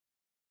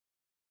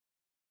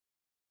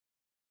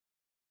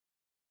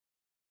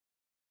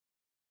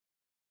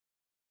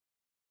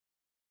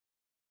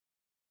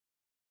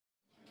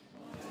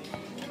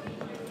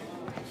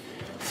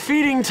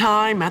Feeding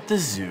time at the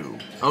zoo.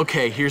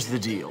 Okay, here's the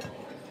deal.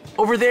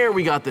 Over there,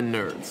 we got the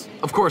nerds.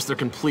 Of course, they're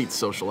complete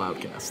social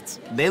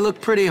outcasts. They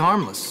look pretty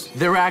harmless.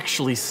 They're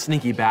actually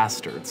sneaky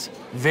bastards.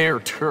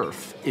 Their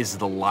turf is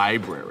the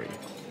library.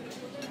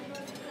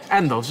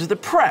 And those are the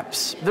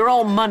preps. They're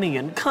all money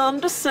and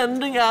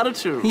condescending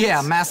attitudes.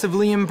 Yeah,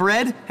 massively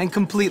inbred and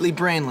completely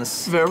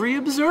brainless. Very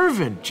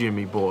observant,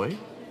 Jimmy boy.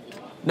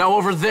 Now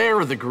over there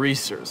are the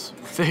greasers.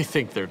 They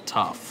think they're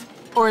tough.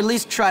 Or at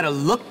least try to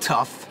look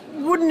tough.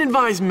 Wouldn't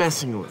advise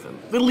messing with them,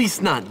 at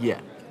least not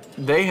yet.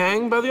 They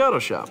hang by the auto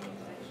shop.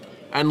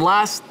 And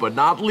last but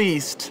not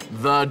least,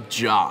 the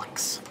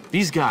jocks.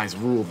 These guys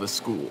rule the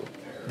school.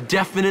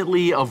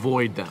 Definitely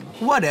avoid them.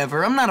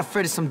 Whatever, I'm not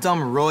afraid of some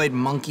dumb roid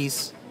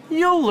monkeys.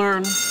 You'll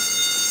learn.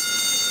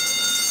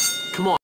 Come on.